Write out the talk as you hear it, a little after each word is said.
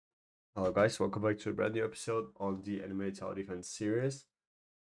Hello guys, welcome back to a brand new episode on the Animated Tower Defense series.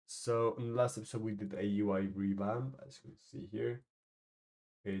 So in the last episode we did a UI revamp, as you can see here.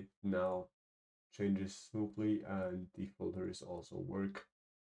 It now changes smoothly and the filters also work,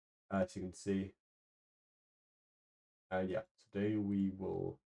 as you can see. And yeah, today we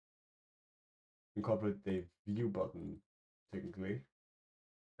will incorporate the view button technically.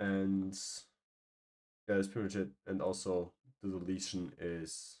 And yeah, that's pretty much it. And also the deletion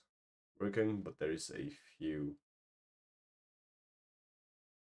is working, but there is a few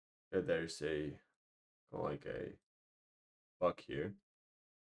there's a like a bug here,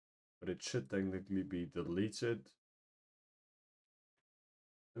 but it should technically be deleted.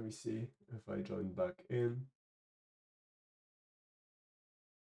 Let me see if I join back in.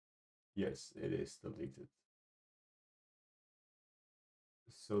 Yes, it is deleted.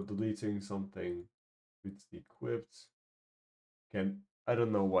 So deleting something with equipped can, I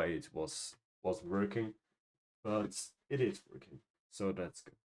don't know why it was working, but it is working. So that's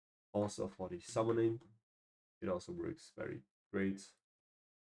good. Also for the summoning, it also works very great.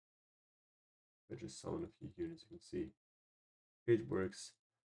 I just summon a few units, you can see it works.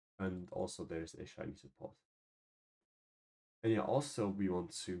 And also there's a shiny support. And yeah, also we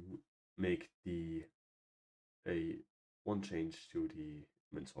want to make the a one change to the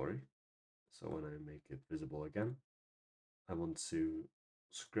inventory. So when I make it visible again, I want to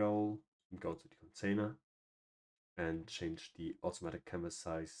scroll and go to the container and change the automatic canvas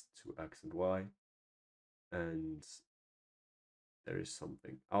size to X and Y. And there is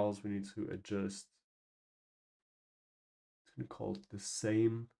something else we need to adjust. It's going to call it the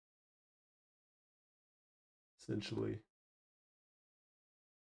same, essentially.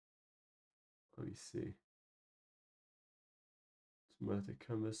 Let me see. Automatic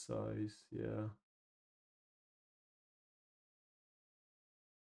canvas size, yeah.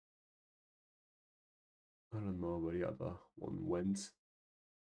 I don't know where the other one went.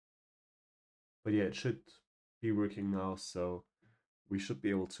 But yeah, it should be working now, so we should be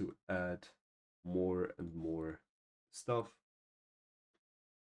able to add more and more stuff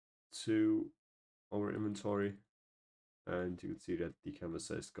to our inventory. And you can see that the canvas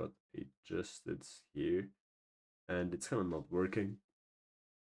size got adjusted here, and it's kind of not working.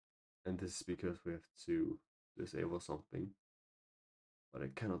 And this is because we have to disable something, but I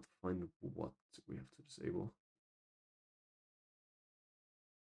cannot find what we have to disable.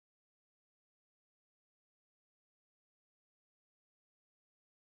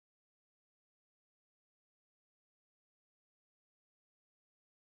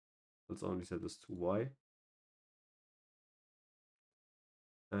 Let's only set this to Y.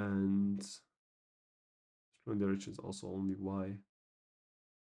 And scrolling direction is also only Y.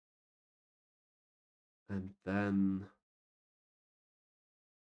 And then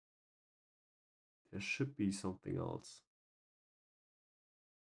there should be something else.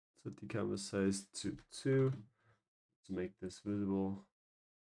 Set the canvas size to 2 to make this visible.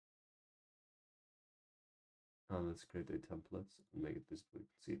 And let's create a template and make it visible. You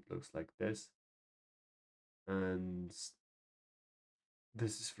can see it looks like this. And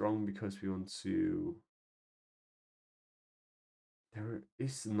this is wrong because we want to. There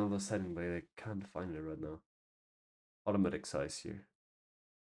is another setting, but I can't find it right now. Automatic size here.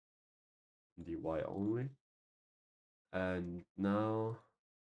 The Y only. And now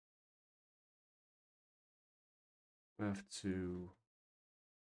we have to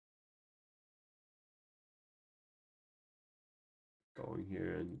go in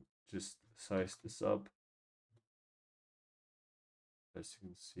here and just size this up. As you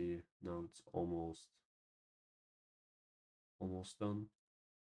can see, now it's almost done.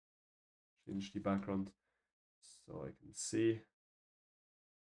 Change the background so I can see.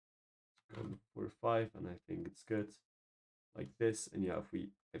 145, and I think it's good like this. And yeah,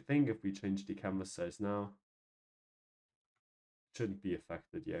 I think if we change the canvas size now, it shouldn't be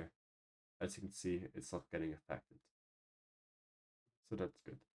affected. Yeah, as you can see, it's not getting affected, so that's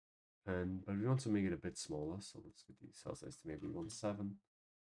good. And but we want to make it a bit smaller, so let's get the cell size to maybe 1.7,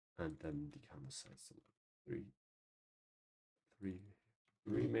 and then the canvas size to like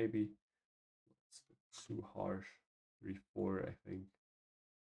 3 maybe. It's too harsh. 3.4, I think.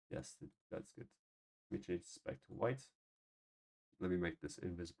 Yes, that's good. Let me change this back to white. Let me make this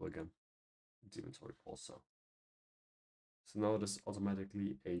invisible again. It's inventory also. So now this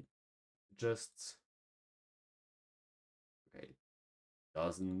automatically adjusts. Okay, it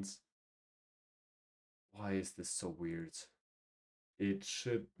doesn't. Why is this so weird? It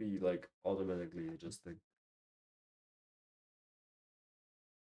should be like automatically adjusting.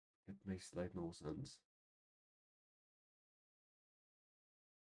 It makes like no sense.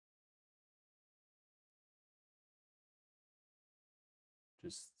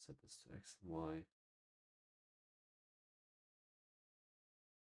 just set this to X and Y.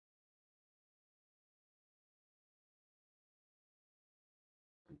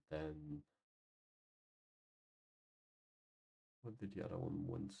 And then what did the other one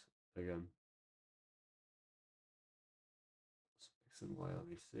want again? So X and Y, let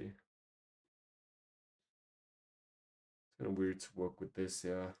me see. It's kind of weird to work with this,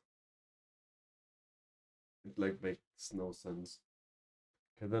 yeah. It like makes no sense.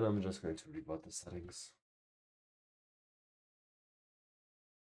 Okay, then I'm just going to reboot the settings.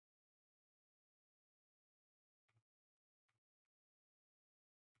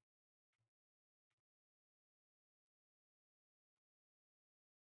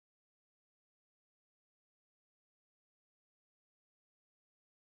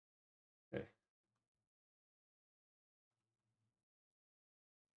 Okay.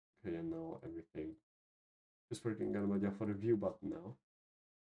 Okay, and now everything is working again, for the view button now.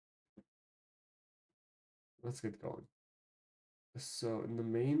 Let's get going. So in the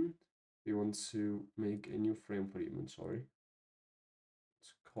main, we want to make a new frame for the inventory.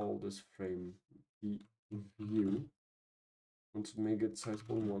 Let's call this frame the view. Want to make it size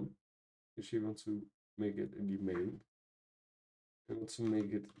 1. Actually, want to make it in the main. I want to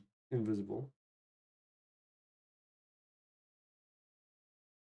make it invisible.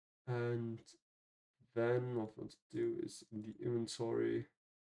 And then what we want to do is in the inventory,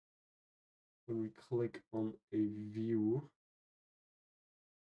 when we click on a view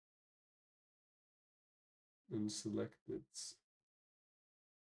and select its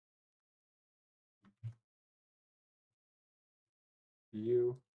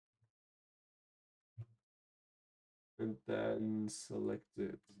view, and then select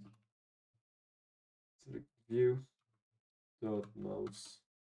it, select view, dot mouse,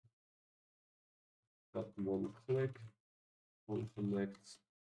 dot one click, on connect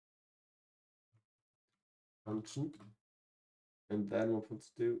function. And then what we want to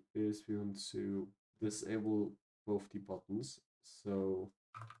do is we want to disable both the buttons. So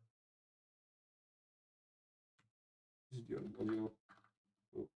audio.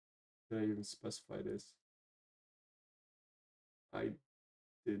 Oh, did I even specify this? I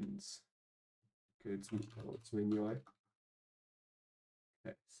didn't. Okay, it's main UI.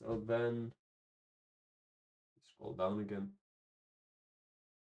 Okay, so then scroll down again.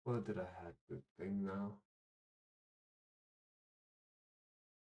 What did I have? Good thing now.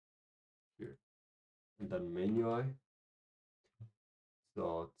 Here. And then main UI.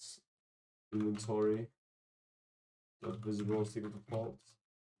 Dot inventory. Dot visible is equal to false.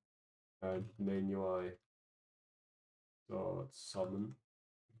 And main UI. Dot summon.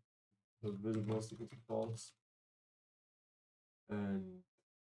 Dot visible is equal to false. And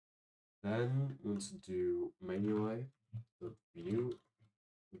then we want to do main UI. Dot view.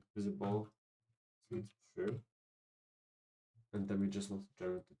 Visible is true. And then we just want to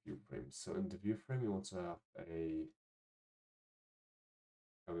generate the view frame. So in the view frame, we want to have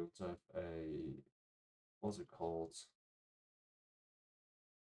what's it called?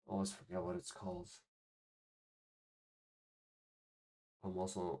 I always forget what it's called. I'm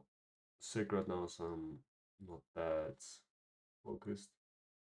also sick right now, so I'm not that focused.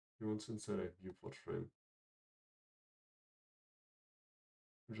 We want to insert a viewport frame.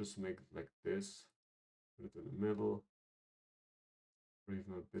 We just make it like this, put it in the middle, or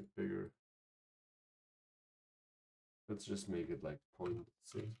even a bit bigger. Let's just make it like 0.6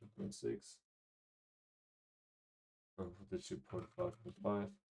 by 0.6. And put the 2.5.5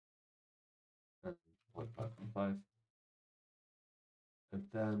 and 0.5.5. And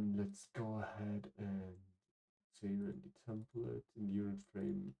then let's go ahead and say in the template in the unit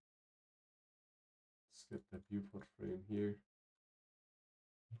frame, set the viewport frame here,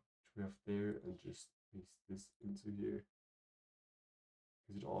 which we have there, and just paste this into here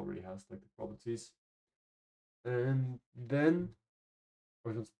because it already has like the properties. And then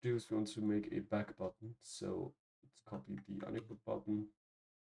what we want to do is we want to make a back button. So let's copy the unequal button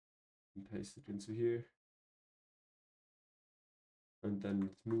and paste it into here. And then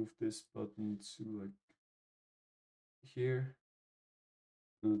let's move this button to like here.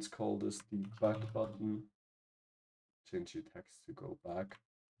 And let's call this the back button. Change the text to go back.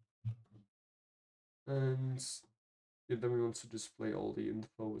 And then we want to display all the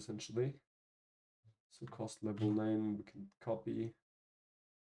info essentially. So cost level 9 we can copy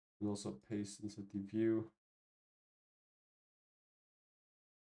and also paste into the view.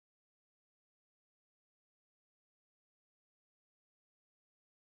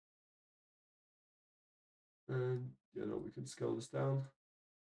 And we can scale this down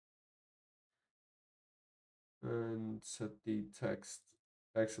and set the text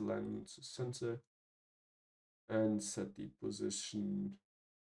axle alignment to center, and set the position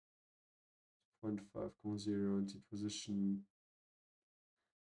 0.5, and the position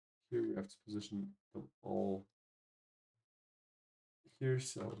here we have to position them all here,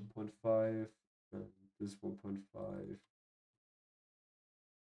 so 0.5 and this 1.5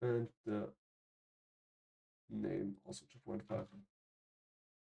 and the name also to 0.5.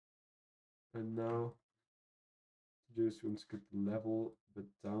 And now to do is we want to get the level a bit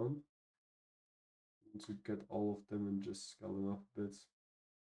down. We want to get all of them and just scale them up a bit.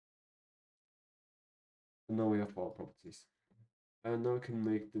 And now we have our properties. And now we can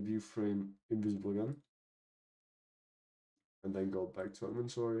make the view frame invisible again. And then go back to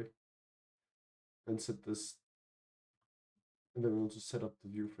inventory and set this. And then we want to set up the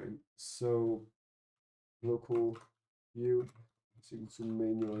view frame. So local view is equal to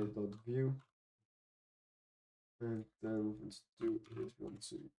main UI.view. And then what we want to do is we want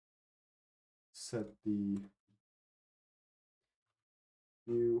to set the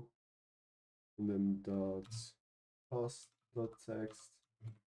view and then dot cost dot text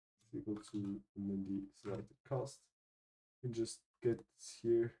is equal to and then the selected cost. You can just get this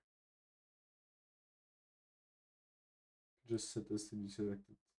here. Just set this to the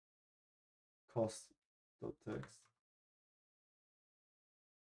selected cost dot text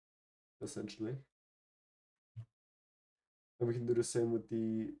essentially. And we can do the same with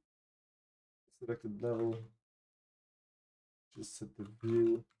the selected level. Just set the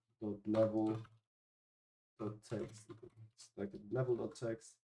view dot level dot text selected level dot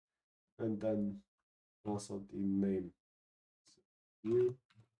text, and then also the name. So view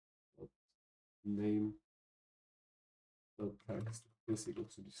dot name dot text is equal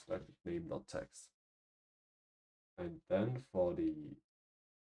to the selected name dot text. And then for the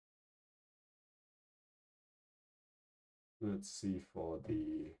let's see for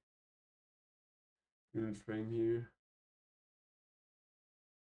the unit frame here.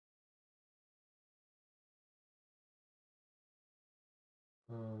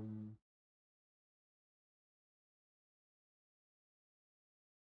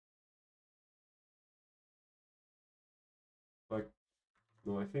 Like,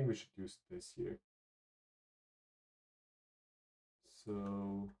 no, I think we should use this here.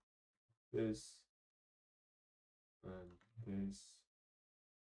 So this and this.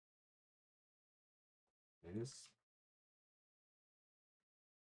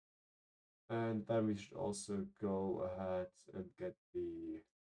 And then we should also go ahead and get the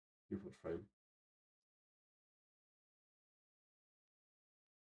viewport frame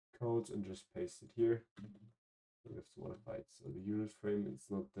code and just paste it here. We have to modify it. So the unit frame, it's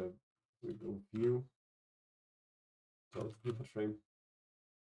not the we go view dot viewport frame.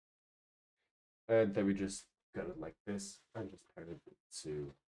 And then we just got it like this and just pair it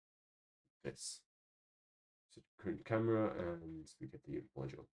to this. So current camera and we get the unit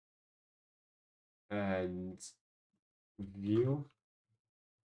module. And view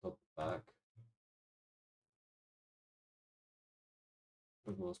dot back.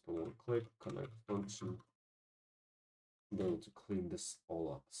 With mouse button one click, connect function. Then we want to clean this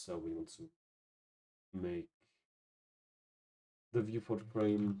all up. So we want to make the viewport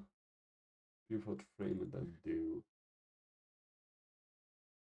frame and then do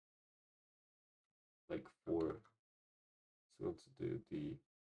like 4. So we want to do the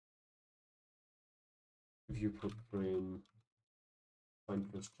viewport frame, find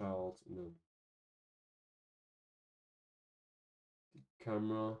first child, and then the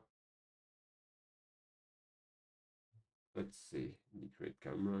camera. Let's see, the create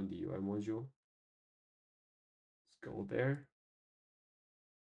camera and the UI module. Let's go there.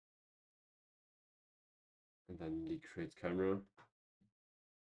 And then the create camera.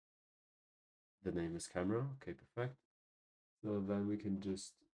 The name is camera. Okay, perfect. So then we can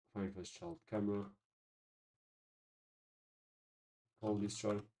just find first child camera. Call this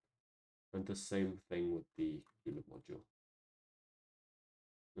chart. And the same thing with the unit module.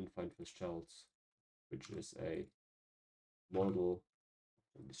 And find first child, which is a model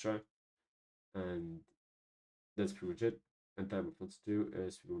from this chart. And that's pretty much it. And then what we want to do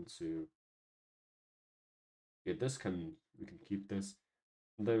is we want to we can keep this.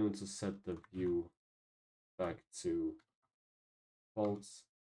 And then we want to set the view back to false,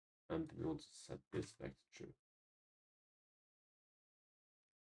 and we want to set this back to true.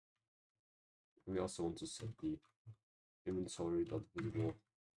 We also want to set the inventory.visible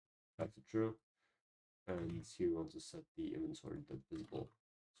back to true, and here we want to set the inventory.visible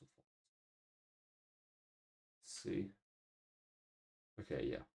to false. Let's see. Okay,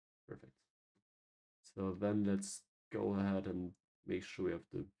 yeah, perfect. So then let's go ahead and make sure we have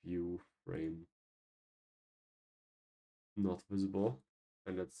the view frame not visible,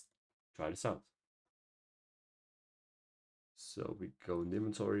 and let's try this out. So we go in the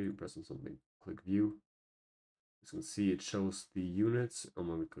inventory, press on something, click view. As you can see, it shows the units, and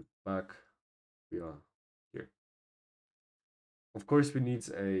when we click back, we are here. Of course, we need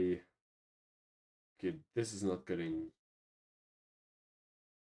a. Okay, this is not getting.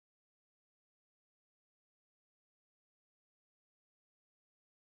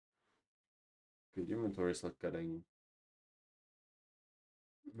 Okay, the inventory is not getting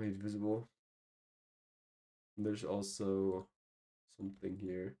made visible. There's also something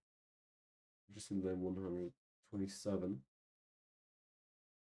here, just in line 127.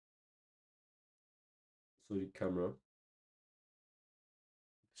 So the camera,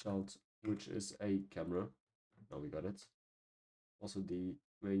 child, which is a camera. Now we got it. Also the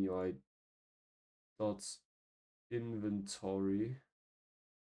main UI dots inventory.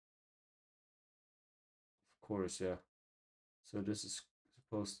 Of course, yeah. So this is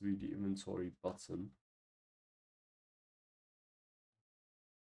supposed to be the inventory button.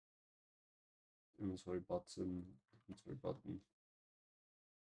 Inventory button, inventory button.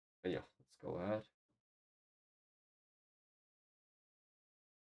 And yeah, let's go ahead.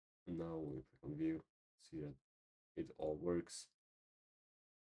 And now we click on view, see that it all works.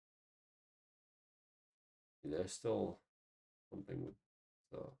 There's still something with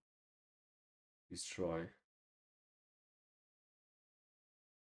let's try.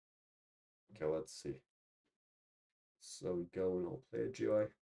 Okay, let's see. So we go and I'll play a GUI.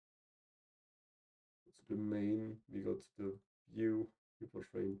 Go to the main, we go to the view, viewport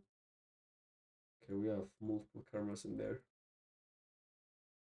frame. Okay, we have multiple cameras in there.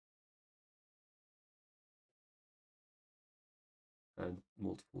 And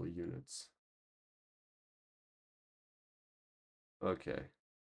multiple units. Okay.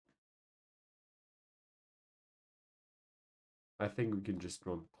 I think we can just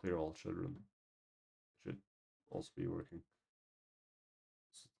run clear all children. Should also be working.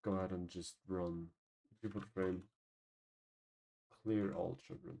 So go ahead and just run viewport frame, clear all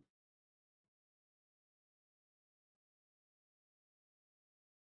children.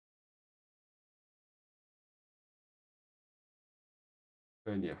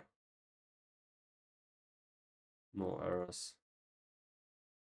 And yeah, no errors.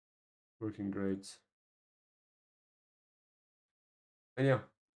 Working great. And yeah,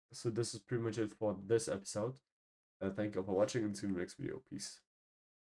 so this is pretty much it for this episode. Thank you for watching and see you in the next video. Peace.